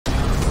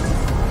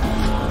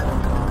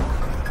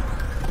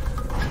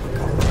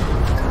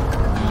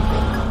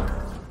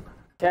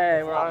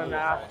Okay, we're on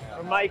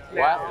we're mic'd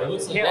now.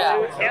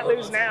 Can't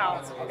lose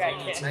now. Okay,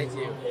 Thank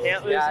you.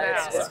 Can't lose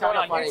now. It's kind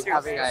of funny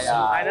having a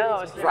I know.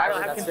 I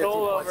don't have that's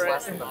control 50 over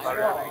less it. than the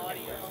photo.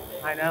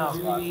 I know.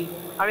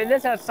 I mean,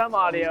 this has some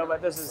audio,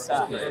 but this is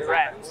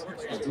direct.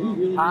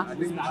 Huh?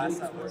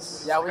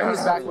 Yeah, we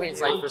use back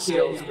wings like for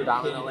skills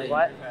predominantly.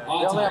 What? We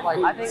only have like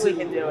I think we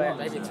can do it.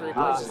 maybe 3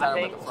 pushes I out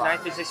think of the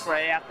front.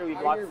 9364A, after we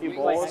block a few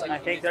bowls, I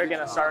think they're going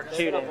to start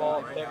shooting.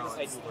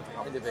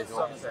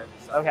 Individual.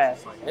 Okay.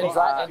 And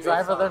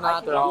driver they're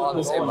not, they're all on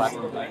the same button.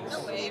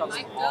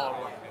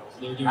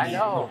 I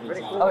know,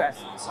 pretty cool. Okay.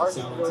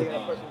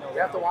 We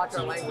have to watch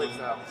our language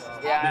though.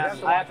 Yeah,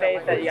 I have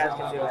faith that you guys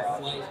can do it.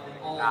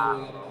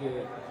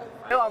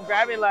 No, I'm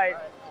grabbing like,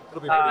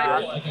 grabbing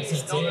at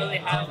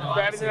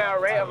a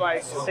rate of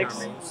like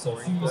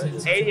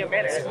 80 a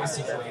minute,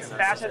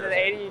 faster than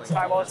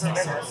 85 miles per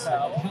minute.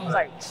 So it's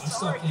like,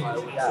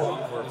 yeah.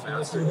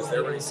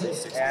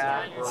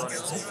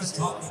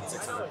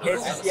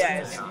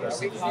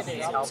 We can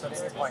need help at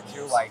this point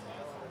too, like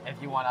if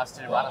you want us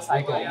to run a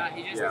cycle,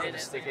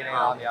 just stick it in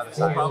on the other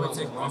side. We'll probably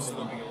take most of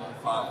them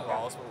 5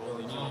 balls, but we'll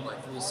only need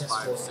like 5, 6,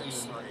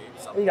 or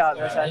 8. We got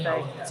this, I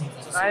think.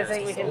 I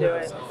think we can do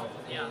it.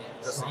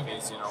 Just in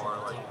case, you know, or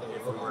like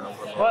if we were to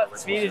flip What over.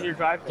 speed is your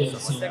drive? Yeah,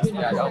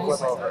 don't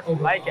flip over.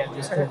 Like it. Our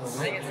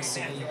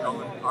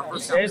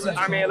first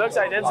I mean, it looks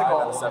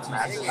identical.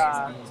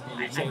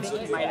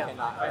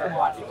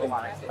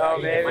 Oh,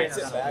 maybe.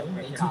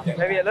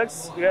 Maybe it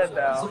looks good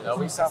though. No,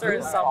 we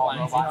suffer from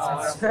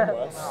robots.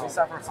 We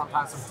suffer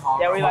sometimes from tall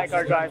Yeah, we like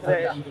our robots. drive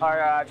base.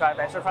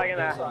 We're probably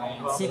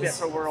gonna keep it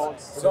for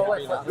Worlds.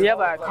 We have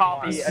a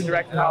copy, a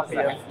direct copy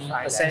of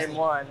the same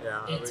one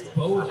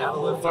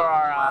for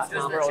our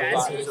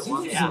Worlds.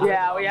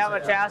 Yeah, we have a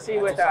chassis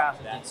with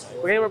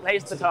we're gonna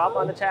replace the top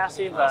on the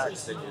chassis, but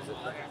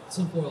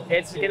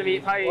it's gonna be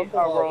probably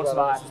our World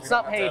spot. It's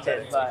not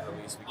painted, but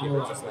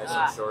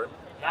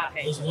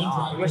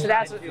which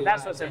that's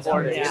what's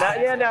important.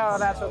 Yeah, no,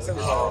 that's what's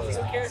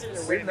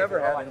important. We've never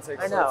had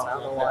intakes. I know.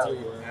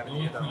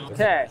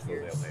 Okay,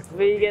 if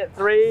we get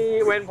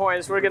 3 win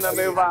points, we're gonna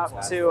move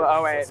up to.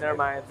 Oh wait, never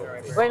mind.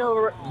 Wait,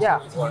 no, yeah.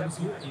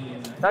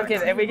 Okay,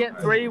 if we get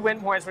 3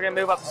 win points, we're gonna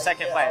move up to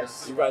 2nd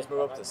place. You guys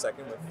move up to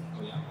 2nd with.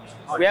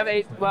 We have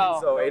 8.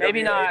 Well, So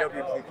maybe not.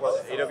 AWP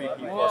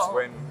plus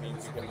win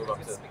means you can move up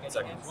to 2nd.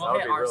 That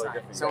would be really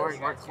good for you. So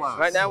we're close.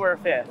 Right now we're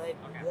 5th.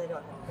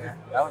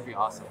 That would be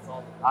awesome.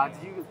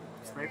 Did you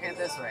spray paint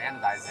this or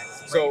anodize it?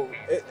 So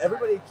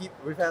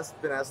we've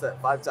been asked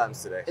that 5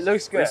 times today. It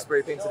looks We good.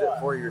 spray painted it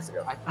 4 years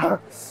ago.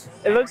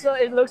 It looks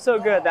so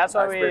good. That's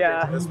why I we. spray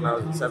painted this when I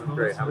was in 7th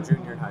grade. I'm a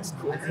junior in high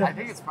school. I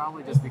think it's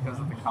probably just because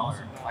of the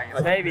color. Like,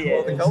 Maybe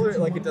Well, it the is. color,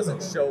 like, it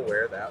doesn't show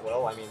wear that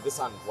well. I mean, this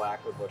on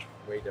black would look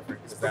way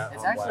different. Because that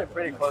it's on actually black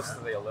pretty close to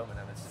the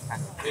aluminum. It's just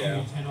kind of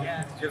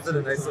Yeah. Gives it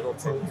a nice little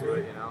tint to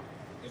it, you know.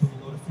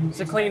 It's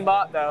a clean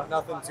bot though.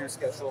 Nothing too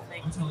special.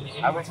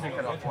 I wish we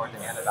could afford to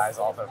anodize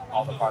all the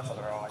parts of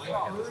the robot.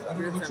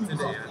 We're tempted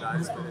to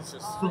anodize, but it's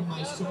just.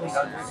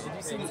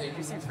 Did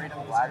you see Freedom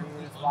Bladder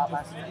robot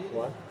last year?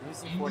 What? Did you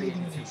see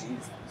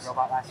 4082B's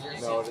robot last year?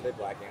 No, did they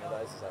black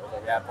anodize? Is that what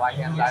they Yeah, black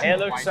anodized. It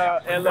looks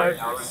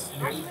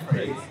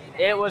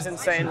it was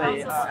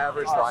insanely.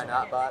 Average Why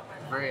Not bot.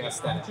 Very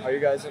aesthetic. Are you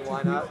guys in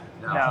Why Not?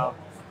 No.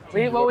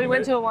 We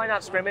went to a Why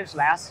Not scrimmage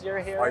last year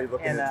here. Are you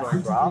looking and, to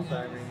join Broth?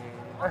 I mean,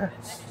 I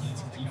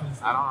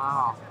don't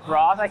know.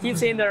 Broth. I keep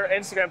seeing their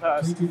Instagram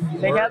posts.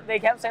 They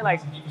kept saying like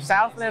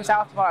Southland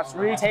Southbots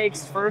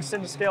retakes first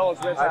in skills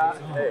with.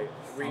 hey,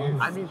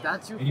 I mean,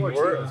 that's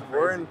 214.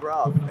 we're in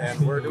Broth,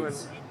 and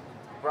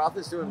Broth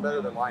is doing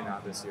better than Why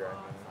Not this year.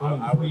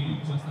 I would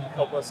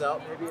help us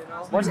out, maybe, you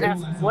know?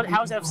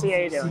 How's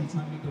FCA doing?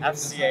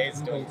 FCA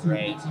is doing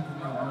great.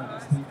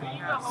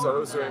 So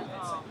those are,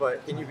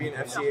 but can you be an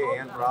FCA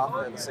and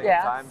Broth at the same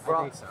Yeah. time?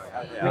 Broth?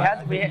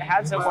 We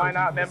had some Why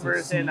Not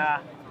members in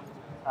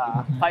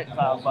Fight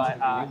Club, but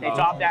they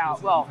dropped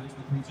out. Well,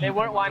 they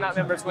weren't Why Not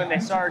members when they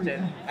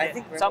started. I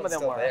think some of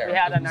them were. We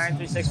had a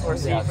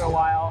 9364C for a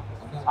while,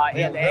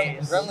 and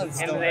A's,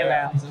 and they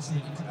left.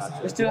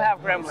 We still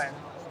have Gremlin.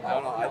 I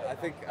don't know. I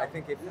think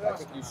you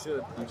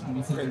should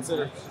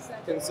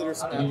consider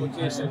some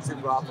application to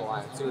Broth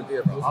Alliance. It would be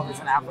It's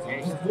an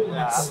application.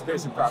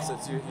 application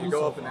process. You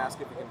go up and ask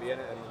if you can be in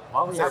it.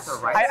 And We have to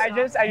write. I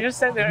just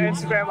sent their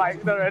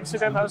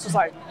Instagram post was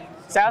like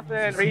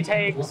Southland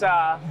retakes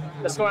the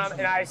score,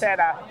 and I said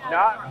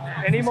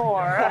not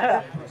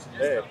anymore.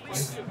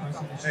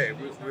 hey,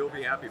 we'll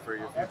be happy for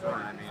you if you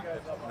join. I mean,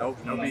 no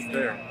beef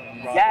there.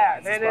 Yeah,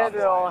 they did.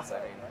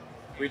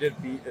 We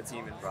did beat a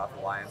team in Broth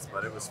Alliance,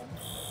 but it was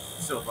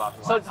still Broth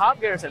So Alliance. Top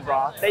Gear's in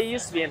Broth. They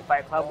used to be in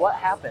Fight Club. What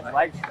happened?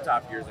 Like,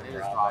 Top Gear's in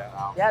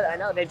Broth. yeah, I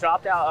know they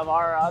dropped out of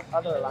our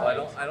other Well,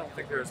 line. I don't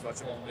think there's much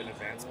of an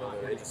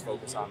advancement. They just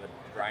focus on the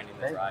grinding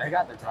the drive. They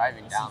got the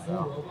driving down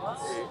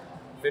though.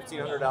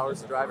 1,500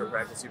 hours of driver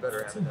practice, you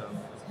better have it down.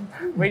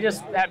 We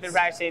just have been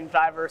practicing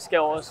driver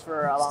skills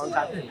for a long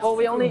time. Well,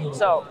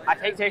 I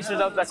take pictures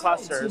of the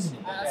clusters.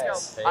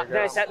 Then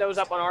I set those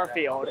up on our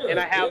field, and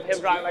I have him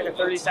drive like a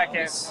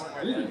 30-second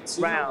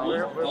round.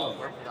 We're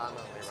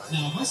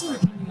predominantly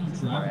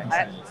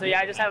running. So yeah,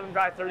 I just have him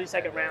drive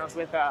 30-second rounds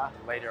with a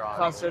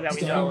cluster that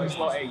we know is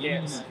what it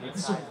gets.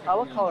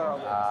 What color are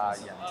we?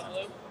 Yeah.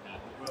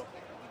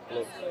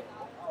 Blue.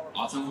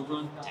 Awesome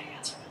run. Dang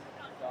it.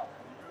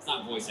 It's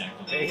not voice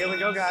activated. Hey, here we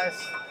go, guys.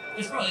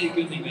 It's probably a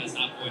good thing that it's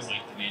not voice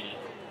activated.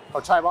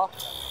 Oh, try ball.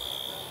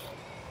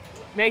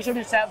 Make sure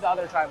to set up the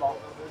other try ball.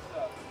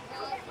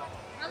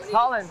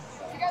 Colin. Do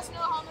you guys know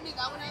how many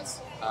that one is?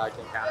 I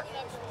can count.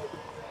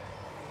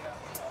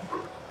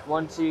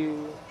 1,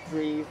 2,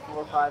 3,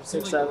 4, 5,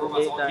 6, 7,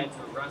 8, 9,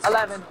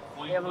 11.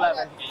 We have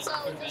 11. So,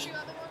 does you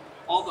have the one?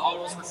 All the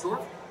autos for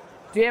short?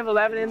 Do you have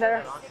 11 in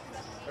there?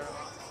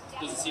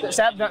 Does it seem like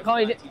Set up,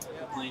 Colin,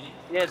 complaining?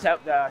 yeah, set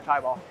up the try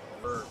ball.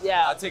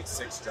 Yeah. I'll take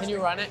 6 just. Can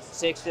you run it?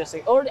 6, just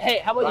 6. Or hey,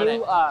 how about Run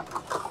you? it. How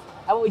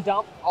about we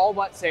dump all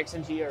but 6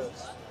 into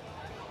yours?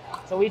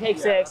 So we take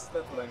 6.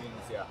 That's what I mean.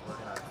 Yeah,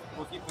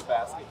 we'll keep the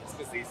basket just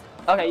because these.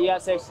 Okay, you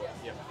got 6.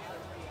 Yeah.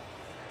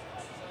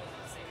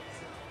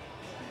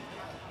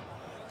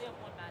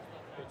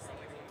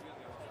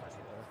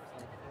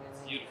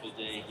 Beautiful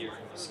day here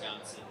in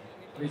Wisconsin.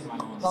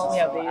 Well, we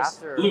have these.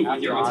 Blue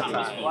with your odd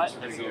autonomous time. What?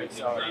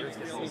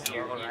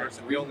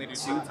 We only do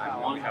 2 times.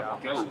 We have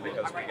one person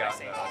because we got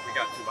 2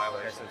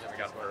 violations and we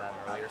got put on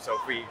earlier. So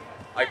if we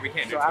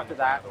can't do. So after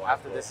that,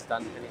 after this is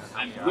done,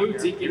 And Blue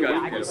did get a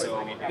win,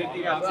 so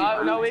 50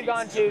 No, we've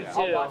gone 2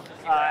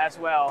 as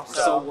well. So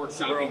So we're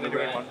shopping the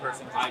doing one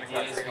person.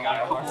 ideas. We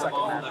got a couple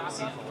of them that we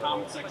see in the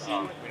comment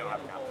section. We don't have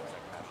a count.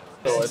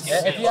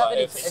 if you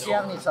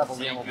have any trouble,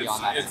 Liam will be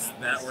on that. It's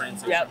that we're in.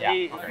 yep,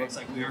 Looks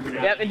like we are going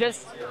to yep, and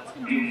just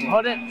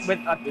put it with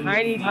a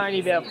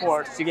tiny bit of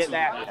force to get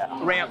that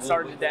ramp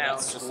started down.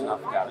 Just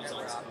enough. Got it.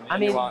 I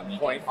mean,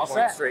 Point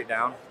straight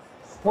down.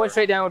 point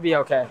straight down would be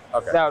okay.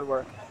 Okay. That would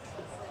work.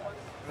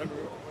 Whenever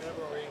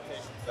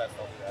orientation, that's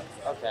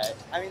all. Okay.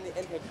 I mean, the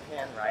intake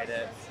can write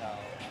it, so.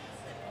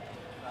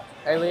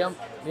 Hey, Liam,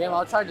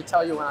 I'll try to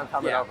tell you when I'm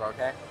coming over,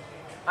 okay?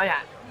 Oh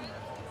yeah.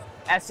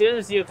 As soon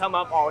as you come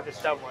up, I'll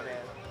just shove one in.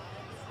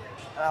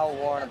 I'll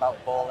warn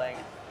about bowling.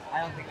 I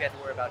don't think they have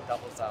to worry about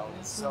double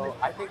zones. So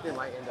I think they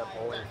might end up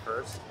bowling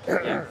first.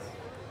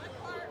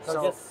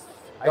 So just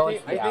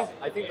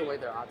I think the way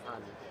their odd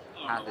time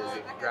path is,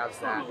 it grabs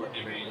that and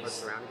then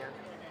puts it around again.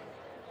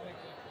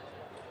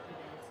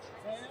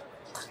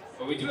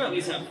 But we do at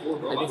least have 4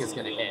 robots. I think it's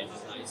gonna in the hit.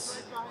 field, which is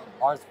nice.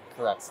 ours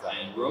corrects that.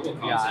 And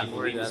Robokauz, Yeah, I I'm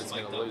worried believe, that is it's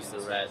gonna mic'd up lose the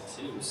as red.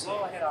 too, so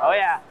Oh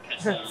yeah.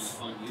 catch that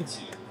on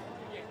YouTube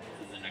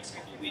in the next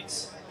couple of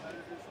weeks.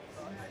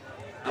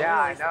 Yeah,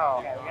 I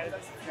know.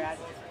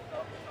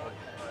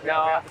 No,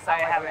 I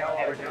haven't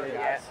ever done it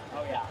yet.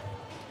 Oh yeah.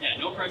 Yeah,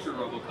 no pressure,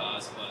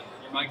 Robokauz, but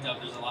you're mic'd up.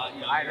 There's a lot,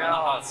 you're I on the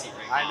hot seat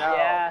right now.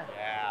 Yeah.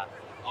 Yeah.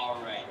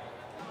 All right.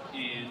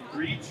 In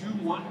 3, 2,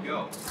 1,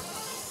 go.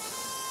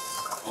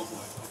 Oh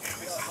boy. Okay,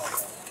 I'm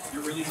excited.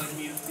 You're really letting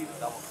me see the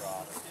double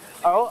cross.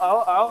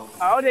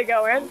 Oh, did it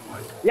go in?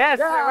 Yes,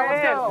 it went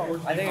in. go.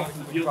 I think it's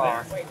a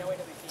cross.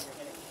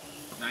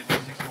 9, 3,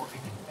 6, 4,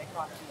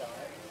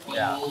 8.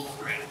 Yeah. Bold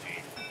strategy.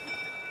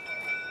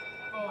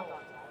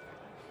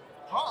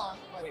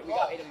 Wait, we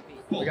got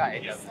AWP. We got 8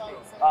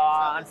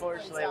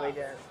 Unfortunately, we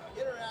didn't.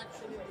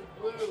 Interaction in the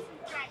blue,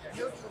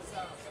 neutral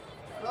zone.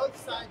 Both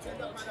sides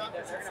end up on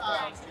opposite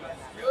sides.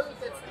 Blue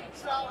gets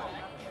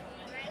neutrality.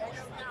 They don't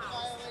get the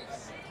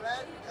violation.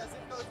 Red, as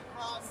it goes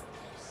across,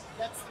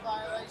 gets the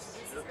violation.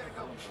 This is going to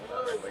go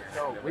blue.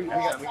 So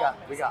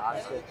we got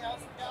honestly. Anything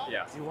else to go?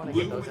 Yeah. Do you want to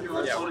get those in? Yeah,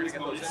 we're gonna get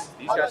those in.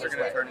 These guys are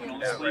gonna turn into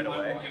that right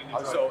away.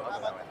 So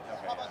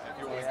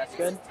That's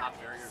good.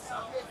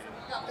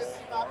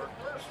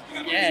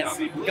 Yes,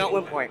 we got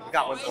 1 point. We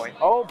got 1 point.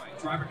 Oh,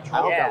 Driver I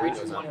control. hope Yeah. that read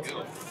goes on.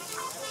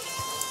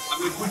 I'm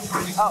going to quit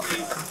trying to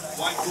explain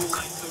why goal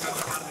line still got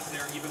autonomous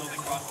there, even though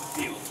they crossed the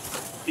field.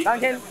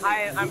 Duncan,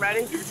 I'm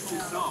ready. Neutral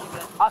zone.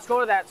 I'll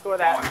score that. Oh, I'm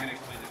going to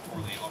explain it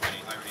poorly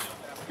already. I already know.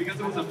 Because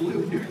it was a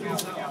blue neutral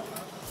zone.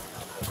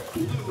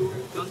 Blue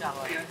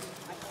doesn't get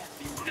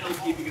the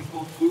penalty because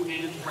both blue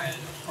and red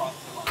cross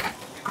the line.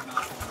 It's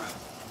not the rest.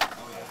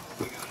 Oh yeah,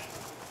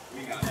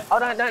 we got it. Oh,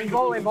 no,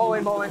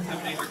 bowling.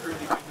 7-8 are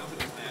currently picked up in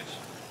this match.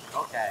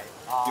 Okay.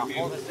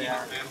 Hold it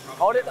there.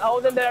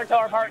 Hold it there to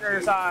our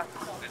partners. At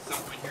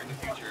some point here in the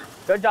future.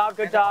 Good job.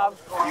 You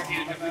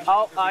can have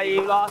Oh,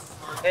 you lost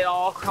it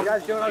all. You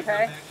guys doing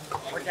okay?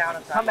 We're down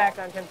a Come back,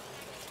 Duncan.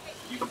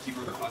 You can keep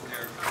her up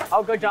there.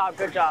 Oh, good job.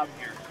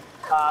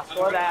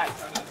 Score that.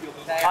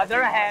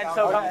 They're ahead,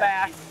 so come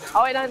back.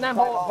 Oh, wait, no,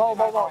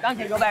 bowl.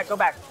 Duncan, go back.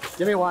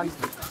 Give me 1.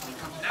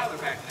 Now they're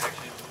back in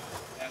action.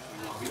 As we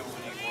want. We don't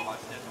want any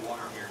robots dead in the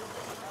water here.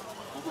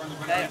 Over on the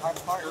Okay, right our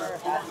partner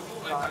has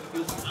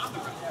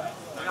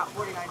we got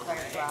 49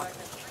 seconds left.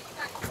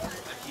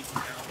 That keeps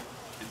them down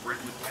in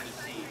Brentwood,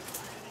 Tennessee.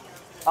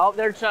 Oh,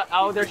 they're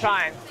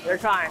trying.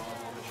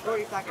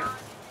 40 seconds.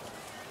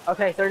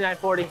 Okay,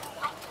 39-40.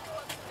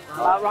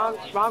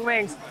 Wrong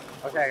wings.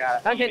 Okay, got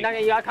it.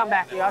 Duncan, you gotta come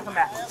back. You gotta come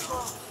back.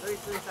 3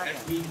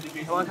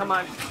 seconds. Come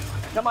on.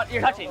 Come on,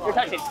 you're touching. You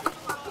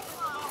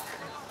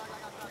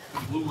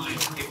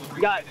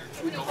got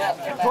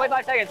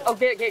 25 seconds. Oh,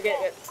 get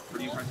it.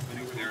 Pretty impressive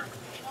maneuver there.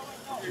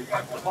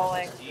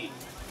 Bowling.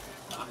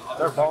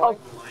 They're bowling. Oh,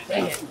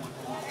 dang it.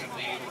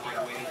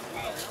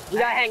 We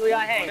gotta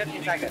hang.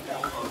 15 seconds.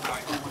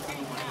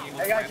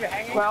 Hey guys, you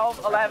hanging? 12,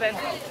 11.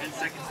 10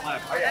 seconds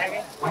left. Are you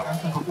hanging?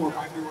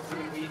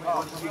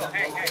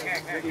 Hey.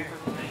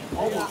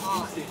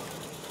 Almost instant.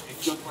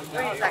 It's just like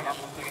that.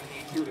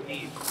 3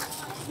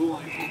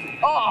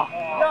 seconds. Oh,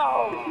 no.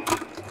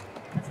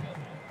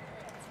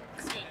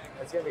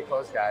 It's gonna be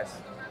close, guys.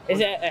 Is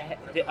it?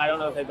 I don't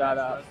know if they got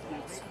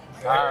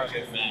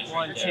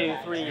 1, 2,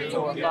 3,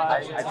 4,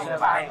 5, 6, 7, 8,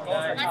 9,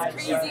 That's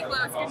crazy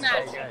close. Good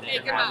match. Hey,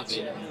 good match.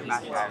 Good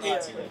match,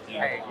 guys.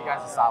 Hey, you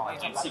guys are solid.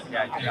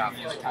 Yeah, good job.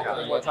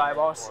 More try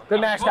balls.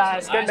 Good match,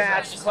 guys. Good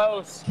match.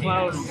 Close.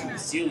 I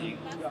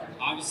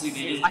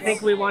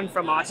think we won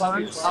from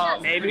Auton.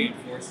 Maybe.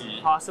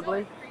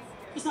 Possibly.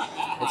 It's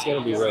going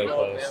to be really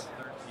close.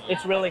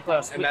 It's really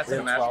close. And that's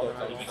the match for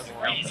them,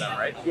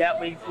 right? Yeah,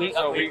 we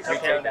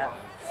took care of that.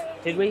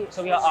 Did we?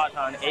 So we got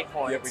Auton, 8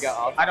 points. Yeah, we got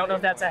Auton. I don't know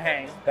if that's a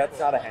hang. That's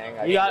not a hang.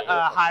 You got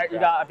you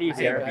got a B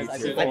tier. I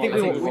think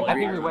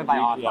we went by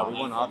Auton. Yeah, we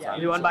won Auton.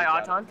 You won by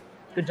Auton?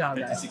 Good job,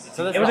 guys.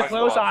 So It was a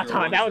close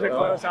Auton. That was a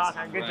close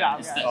Auton. Good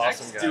job, guys.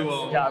 Awesome, guys.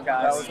 Good job,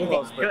 guys. That was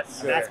close, but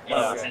That's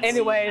close.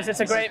 Anyways, it's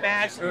a great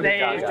match. They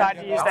tried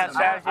to use that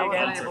strategy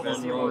again. Able to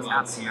see what was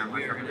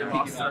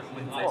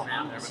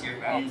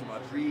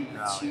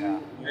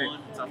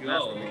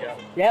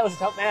Yeah, it was a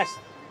tough match.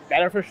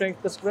 Better for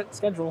strength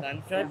schedule.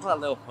 I'm trying to put a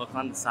little hook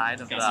on the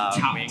side of the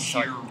wing so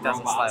it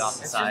doesn't slide off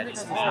the side.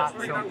 If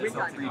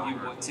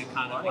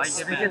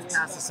it gets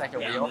past the second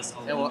wheel,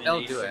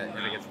 it'll do it if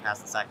it gets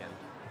past the second.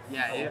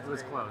 Yeah, it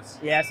was close.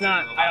 Yeah, it's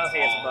not. I don't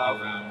think it's above.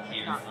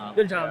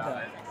 Good job,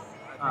 though.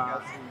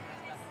 Yeah,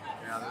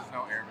 there's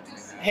no air between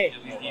that. Hey,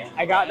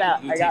 I got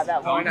that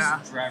one.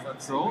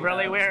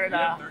 Really weird.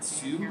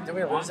 Did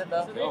we lose it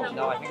though?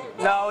 No, I think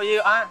we No,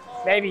 you.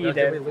 Maybe you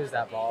Did we did. lose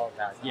that ball?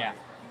 Yeah.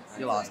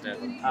 You lost it.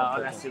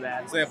 Oh, that's too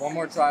bad. So they have one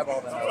more try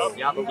ball than us.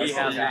 Yeah, but we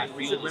have that.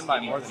 We should win by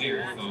more than 8,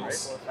 right?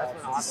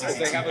 That's Because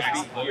they have us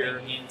beat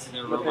here.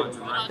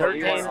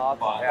 13.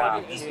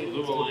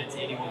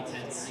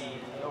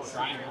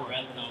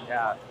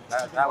 Yeah,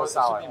 that was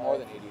solid. More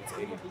than 80. It's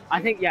 80. I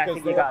think you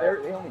got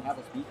it. They only have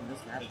us beat in this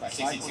match by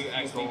 5 points.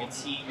 62X being a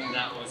team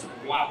that was,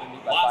 wow,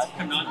 lots of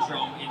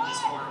conundrum in this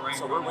corner right.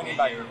 So we're winning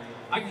by.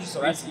 I can just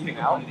that's pick even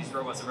up one out. of these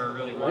robots if I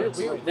really We wanted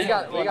to.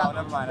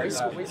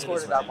 we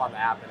scored it up on the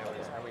app and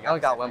we only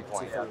got 1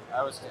 point. I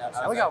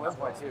only got 1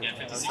 point too. Yeah,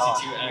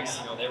 5062X,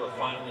 you know, they were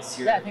finalists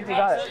here. Yeah, I think we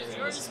got it.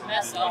 Yours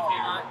mess up.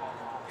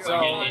 So,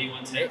 again,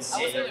 8110. I was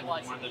really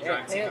watching. One of the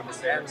drive team members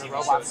And there. the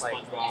robots like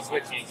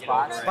switched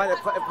spots. But it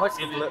pushed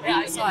the blue. Yeah,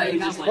 I saw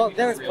it. Well,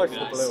 theirs pushed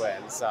the blue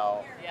in,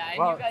 so. Yeah, and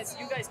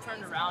you guys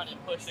turned around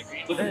and pushed the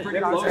green. Looking pretty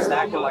They're not close.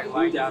 stacked, like, Blue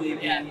lined up.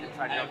 definitely Yeah, being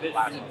trying to a bit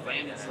flash of an them.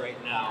 advantage right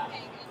now.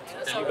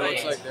 That's That okay.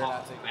 looks like they're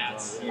not taking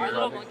taking Our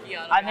little monkey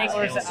out of I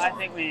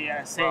think we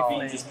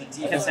safely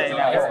can say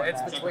Yeah, that.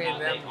 it's between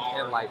them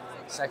and like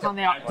second.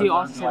 Do you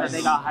also say that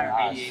they got higher?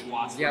 88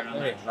 watts Yep. per round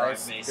Nice.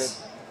 drive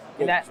base.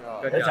 Good job,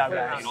 You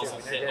guys. can also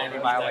hit Any underneath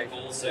that violation.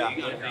 goal, so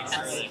you gotta make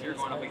sure that if you're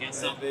going up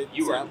against them,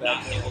 you are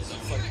not able to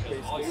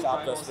Basically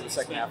stopped us for the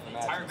second half of the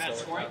entire match. match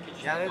So scoring.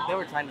 Yeah, they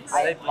were trying to.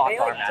 They blocked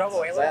our match. and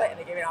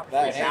they gave me an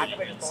opportunity back of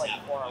it for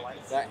like 4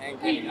 hours. That hang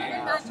came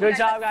out. Good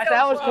job, guys.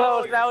 That was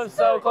close. That was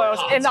so close.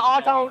 In the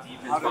Auton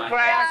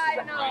crash.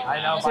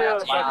 I know. Too.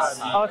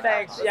 Oh,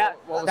 thanks. Yeah,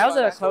 that was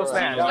a close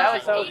match. That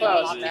was so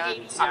close.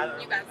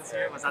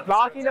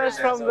 Blocking us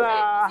from the.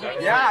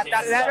 Yeah, it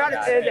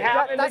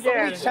happened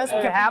again. It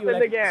happened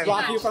again.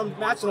 Block you from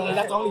match only.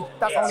 That's the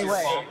only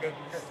way.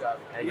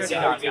 Good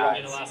job,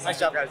 guys. Nice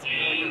job, guys.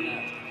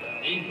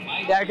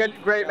 Yeah,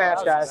 great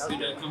match, guys. It's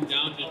gonna come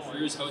down to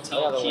Drew's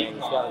hotel key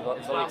card.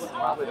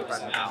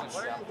 Now.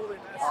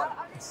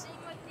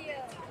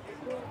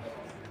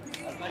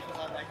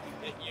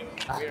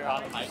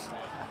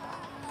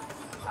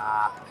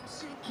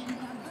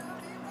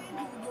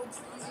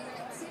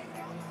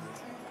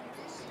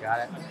 Got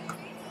it.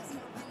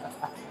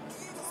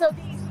 So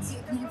We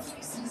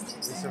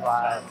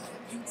survived.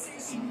 It was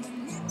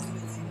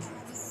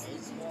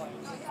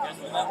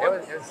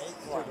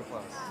super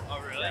close. Oh,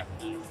 really?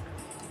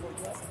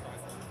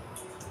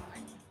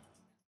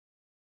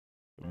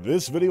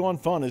 This video on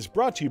fun is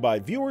brought to you by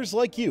viewers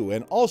like you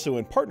and also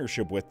in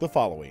partnership with the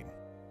following.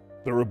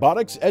 The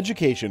Robotics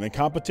Education and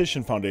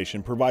Competition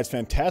Foundation provides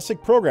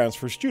fantastic programs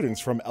for students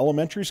from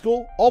elementary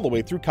school all the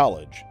way through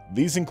college.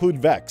 These include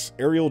VEX,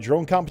 aerial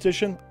drone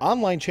competition,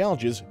 online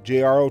challenges,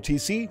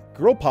 JROTC,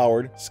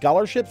 girl-powered,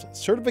 scholarships,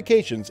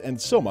 certifications,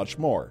 and so much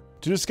more.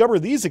 To discover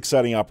these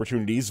exciting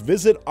opportunities,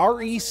 visit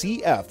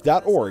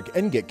recf.org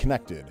and get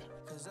connected.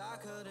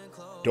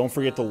 Don't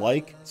forget to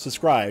like,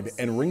 subscribe,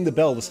 and ring the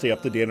bell to stay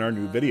up to date on our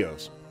new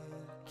videos.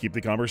 Keep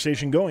the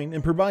conversation going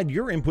and provide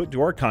your input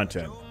to our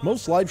content.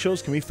 Most live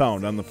shows can be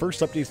found on the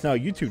First Updates Now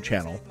YouTube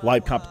channel,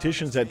 live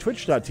competitions at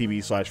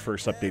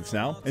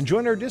twitch.tv/firstupdatesnow, and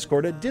join our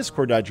Discord at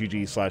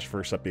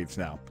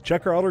discord.gg/firstupdatesnow.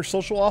 Check our other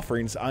social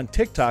offerings on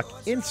TikTok,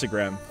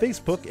 Instagram,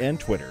 Facebook, and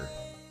Twitter.